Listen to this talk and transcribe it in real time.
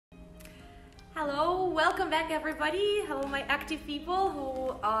Hello, welcome back everybody. Hello my active people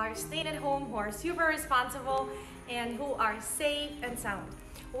who are staying at home, who are super responsible and who are safe and sound.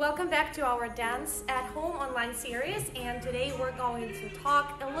 Welcome back to our Dance at Home online series, and today we're going to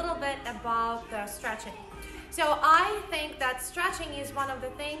talk a little bit about the stretching. So I think that stretching is one of the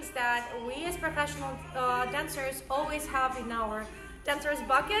things that we as professional dancers always have in our dancer's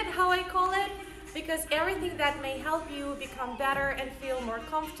bucket, how I call it. Because everything that may help you become better and feel more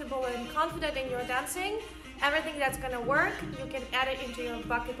comfortable and confident in your dancing, everything that's gonna work, you can add it into your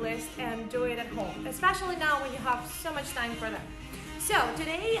bucket list and do it at home, especially now when you have so much time for that. So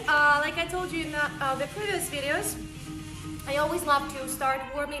today, like I told you in the previous videos, I always love to start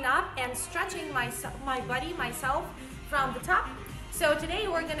warming up and stretching my body, myself from the top. So today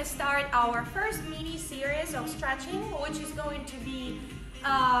we're gonna start our first mini series of stretching, which is going to be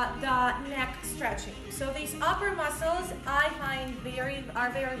the neck stretching. So these upper muscles I find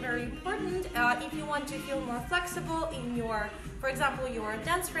are very important if you want to feel more flexible in your, for example, your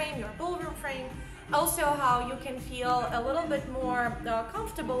dance frame, your ballroom frame. Also how you can feel a little bit more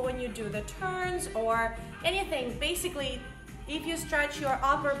comfortable when you do the turns or anything. Basically, if you stretch your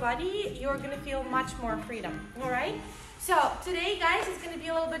upper body, you're gonna feel much more freedom, all right? So today, guys, it's going to be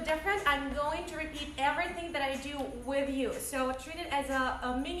a little bit different. I'm going to repeat everything that I do with you. So treat it as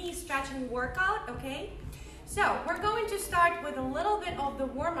a mini stretching workout, okay? So we're going to start with a little bit of the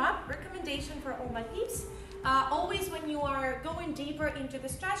warm-up recommendation for all my peeps. Always when you are going deeper into the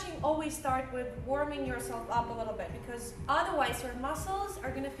stretching, always start with warming yourself up a little bit, because otherwise your muscles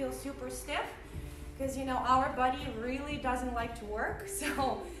are going to feel super stiff. Because, you know, our body really doesn't like to work,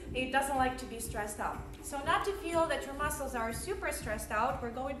 so it doesn't like to be stressed out. So not to feel that your muscles are super stressed out, we're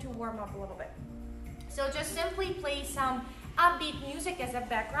going to warm up a little bit. So just simply play some upbeat music as a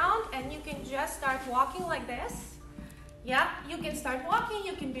background, and you can just start walking like this. Yeah, you can start walking,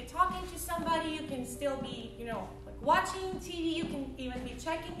 you can be talking to somebody, you can still be, you know, like watching TV, you can even be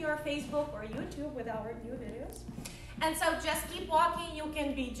checking your Facebook or YouTube with our new videos. And so just keep walking, you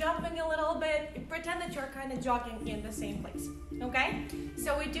can be jumping a little bit, pretend that you're kind of jogging in the same place, okay?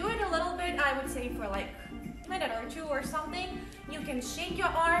 So we do it a little bit, I would say for like a minute or two or something. You can shake your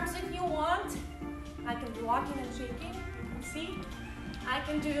arms if you want. I can be walking and shaking, you can see. I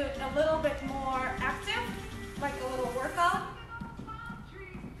can do it a little bit more active, like a little workout.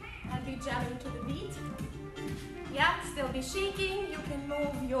 And be jamming to the beat. Yeah, still be shaking, you can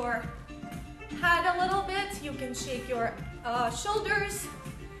move your head a little bit, you can shake your shoulders,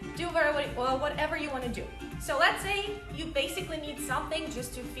 do whatever you want to do. So let's say you basically need something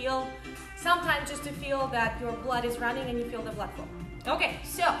just to feel, sometimes just to feel that your blood is running and you feel the blood flow. Okay,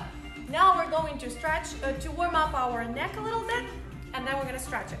 so now we're going to stretch, to warm up our neck a little bit, and then we're going to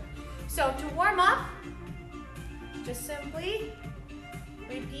stretch it. So to warm up, just simply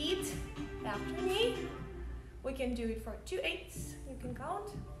repeat after me. We can do it for 2 8s, you can count.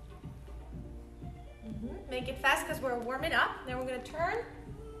 Make it fast because we're warming up. Then we're going to turn.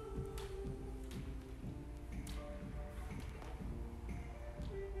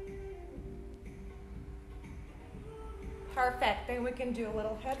 Perfect. Then we can do a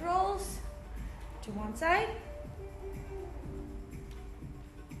little head rolls to one side.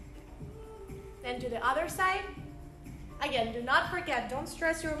 Then to the other side. Again, do not forget, don't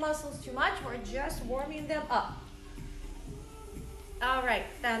stress your muscles too much. We're just warming them up. All right,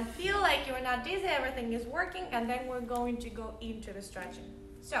 then feel like you're not dizzy, everything is working, and then we're going to go into the stretching.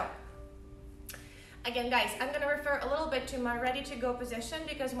 So, again, guys, I'm gonna refer a little bit to my ready to go position,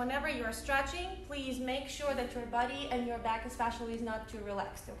 because whenever you're stretching, please make sure that your body and your back especially is not too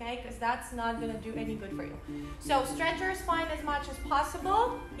relaxed, okay? Because that's not gonna do any good for you. So stretch your spine as much as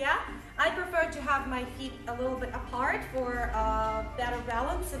possible, yeah? I prefer to have my feet a little bit apart for better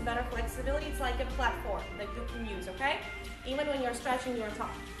balance and better flexibility. It's like a platform that you can use, okay? Even when you're stretching your top.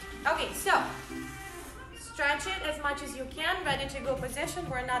 Okay, so stretch it as much as you can. Ready to go position.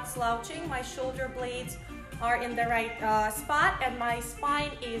 We're not slouching. My shoulder blades are in the right spot, and my spine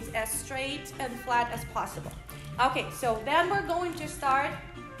is as straight and flat as possible. Okay, so then we're going to start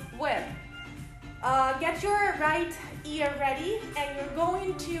with get your right ear ready, and you're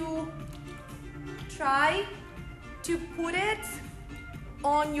going to try to put it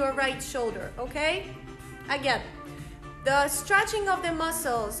on your right shoulder, okay? Again, the stretching of the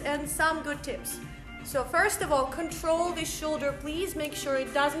muscles and some good tips. So first of all, control the shoulder, please. Make sure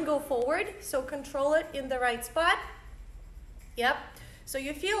it doesn't go forward. So control it in the right spot. Yep. So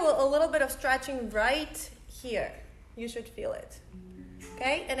you feel a little bit of stretching right here. You should feel it.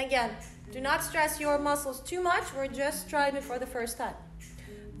 Okay? And again, do not stress your muscles too much. We're just trying it for the first time.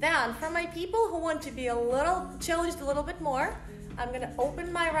 Then, for my people who want to be a little challenged a little bit more, I'm going to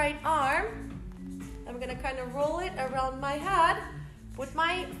open my right arm I'm gonna kind of roll it around my head, put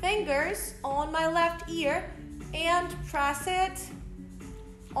my fingers on my left ear, and press it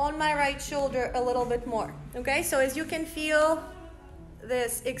on my right shoulder a little bit more. Okay, so as you can feel,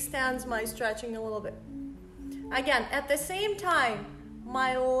 this extends my stretching a little bit. Again, at the same time,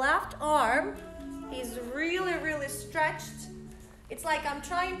 my left arm is really, really stretched. It's like I'm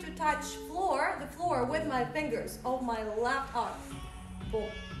trying to touch the floor with my fingers of my left arm. Boom.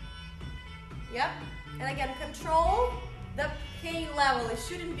 Yep. And again, control the pain level. It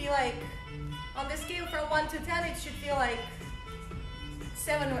shouldn't be like, on the scale from 1 to 10, it should feel like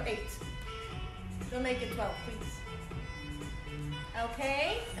 7 or 8. Don't make it 12, please.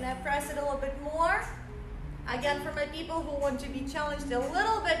 Okay, and I press it a little bit more. Again, for my people who want to be challenged a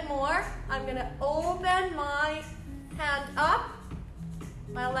little bit more, I'm gonna open my hand up,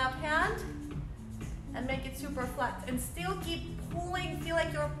 my left hand, and make it super flat. And still keep pulling, feel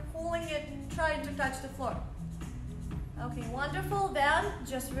like you're pulling it, trying to touch the floor. Okay, wonderful. Then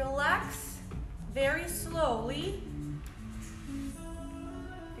just relax very slowly.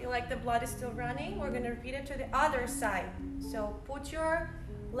 Feel like the blood is still running. We're gonna repeat it to the other side. So put your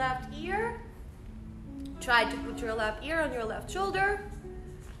left ear, try to put your left ear on your left shoulder.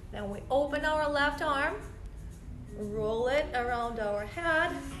 Then we open our left arm, roll it around our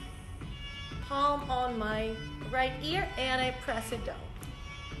head, palm on my right ear, and I press it down.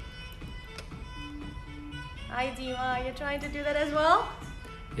 Hi, Dima, you're trying to do that as well?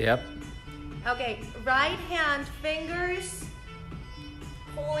 Yep. Okay, right hand fingers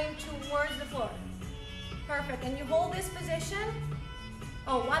pulling towards the floor. Perfect, and you hold this position.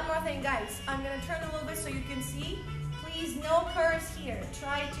 Oh, one more thing, guys. I'm gonna turn a little bit so you can see. Please, no curves here.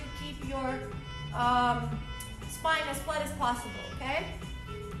 Try to keep your spine as flat as possible, okay?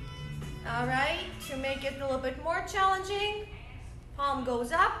 All right, to make it a little bit more challenging, palm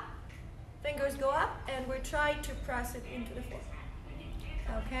goes up, fingers go up, and we try to press it into the floor.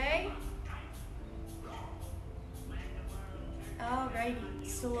 Okay? Alrighty,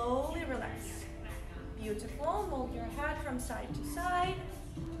 slowly relax. Beautiful, move your head from side to side.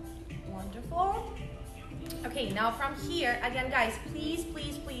 Wonderful. Okay, now from here, again guys, please,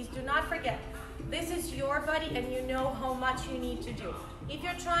 please, please do not forget, this is your body and you know how much you need to do. If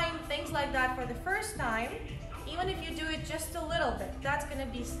you're trying things like that for the first time, even if you do it just a little bit, that's gonna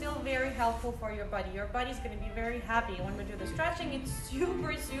be still very helpful for your body. Your body's gonna be very happy when we do the stretching. It's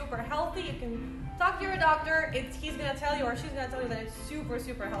super, super healthy. You can talk to your doctor. He's gonna tell you or she's gonna tell you that it's super,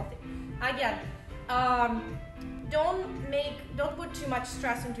 super healthy. Again, don't put too much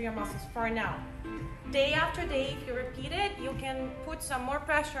stress into your muscles for now. Day after day, if you repeat it, you can put some more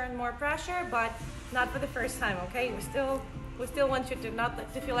pressure and more pressure, but not for the first time, okay? We still want you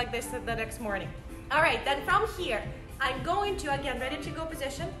to feel like this the next morning. All right, then from here, I'm going to, again, ready to go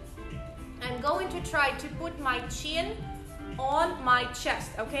position. I'm going to try to put my chin on my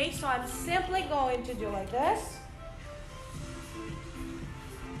chest, okay? So I'm simply going to do like this.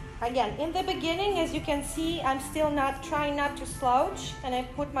 Again, in the beginning, as you can see, I'm still trying not to slouch, and I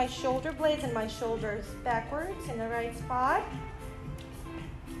put my shoulder blades and my shoulders backwards in the right spot.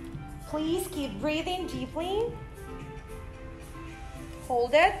 Please keep breathing deeply.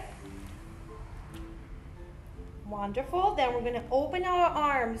 Hold it. Wonderful. Then we're gonna open our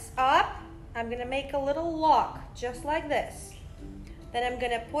arms up. I'm gonna make a little lock, just like this. Then I'm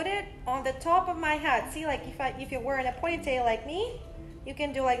gonna put it on the top of my head. See, like if you're wearing a ponytail like me, you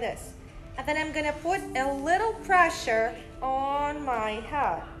can do like this. And then I'm gonna put a little pressure on my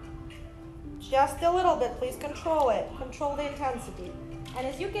head. Just a little bit, please control it. Control the intensity. And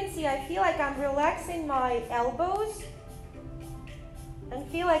as you can see, I feel like I'm relaxing my elbows and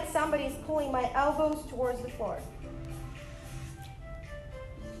feel like somebody's pulling my elbows towards the floor.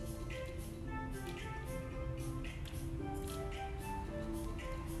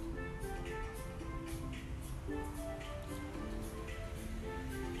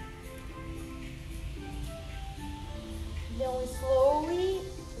 Then we slowly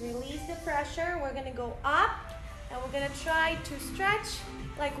release the pressure. We're gonna go up and we're gonna try to stretch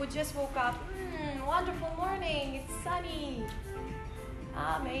like we just woke up. Wonderful morning, it's sunny.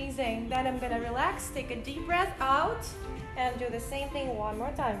 Amazing. Then I'm gonna relax, take a deep breath out, and do the same thing one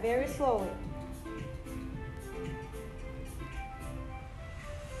more time, very slowly.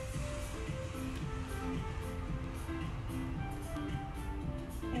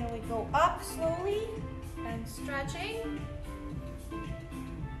 And we go up slowly and stretching.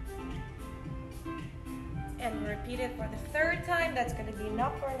 And repeat it for the third time. That's gonna be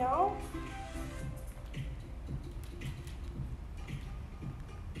enough for now.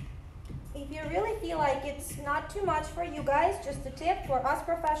 If you really feel like it's not too much for you guys, just a tip, for us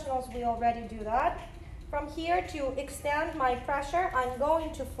professionals, we already do that. From here, to extend my pressure, I'm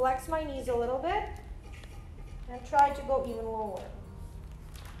going to flex my knees a little bit and try to go even lower.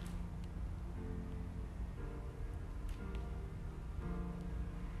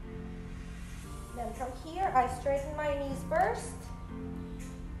 Then from here, I straighten my knees first.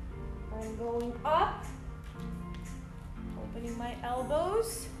 I'm going up, opening my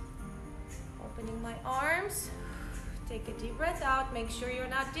elbows, opening my arms. Take a deep breath out. Make sure you're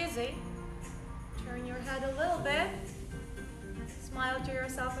not dizzy. Turn your head a little bit. Smile to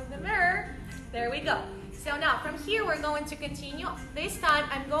yourself in the mirror. There we go. So now from here, we're going to continue. This time,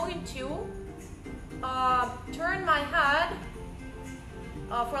 I'm going to turn my head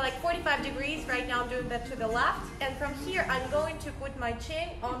for like 45 degrees. Right now I'm doing that to the left. And from here, I'm going to put my chin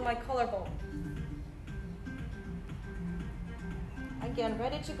on my collarbone. Again,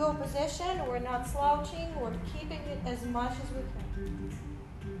 ready to go position. We're not slouching. We're keeping it as much as we can.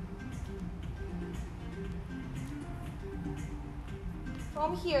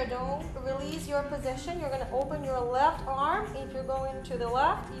 From here, don't release your position. You're going to open your left arm if you're going to the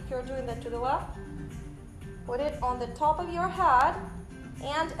left. If you're doing that to the left, put it on the top of your head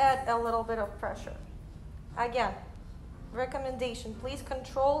and add a little bit of pressure. Again, recommendation, please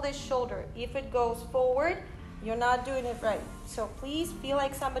control this shoulder. If it goes forward, you're not doing it right. So please feel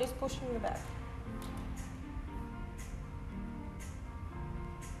like somebody's pushing you back.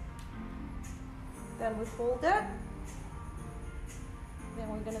 Then we hold it. Then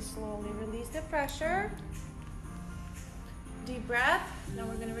we're going to slowly release the pressure. Deep breath. Now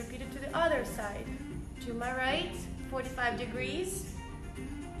we're going to repeat it to the other side. To my right, 45 degrees.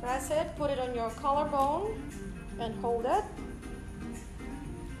 Press it, put it on your collarbone and hold it.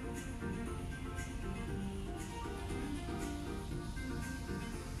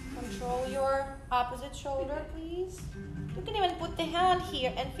 Control your opposite shoulder, please. You can even put the hand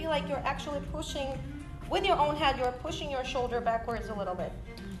here and feel like you're actually pushing with your own head. You're pushing your shoulder backwards a little bit.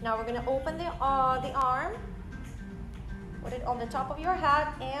 Now we're going to open the arm, put it on the top of your head,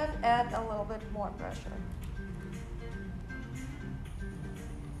 and add a little bit more pressure.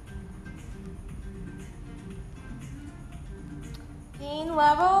 Pain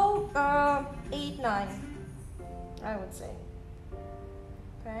level 8, 9, I would say.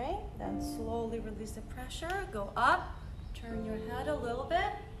 Okay, then slowly release the pressure. Go up, turn your head a little bit.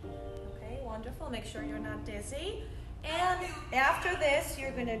 Okay, wonderful. Make sure you're not dizzy. And after this,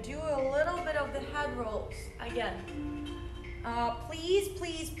 you're gonna do a little bit of the head rolls again. Please,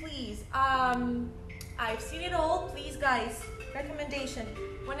 please, please. I've seen it all. Please, guys, recommendation.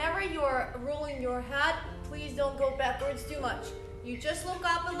 Whenever you're rolling your head, please don't go backwards too much. You just look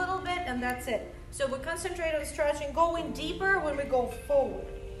up a little bit and that's it. So we concentrate on stretching, going deeper when we go forward.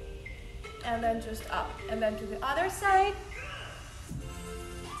 And then just up. And then to the other side.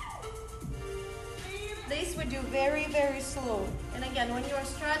 This we do very, very slow. And again, when you're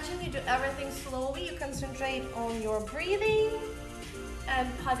stretching, you do everything slowly. You concentrate on your breathing and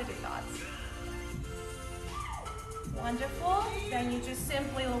positive thoughts. Wonderful. Then you just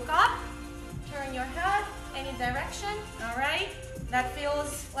simply look up, turn your head any direction. All right. That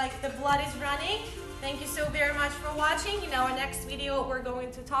feels like the blood is running. Thank you so very much for watching. In our next video, we're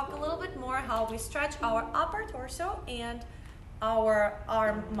going to talk a little bit more how we stretch our upper torso and our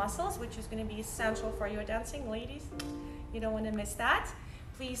arm muscles, which is going to be essential for your dancing, ladies. You don't want to miss that.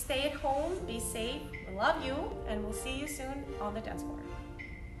 Please stay at home, be safe, we love you, and we'll see you soon on the dance floor.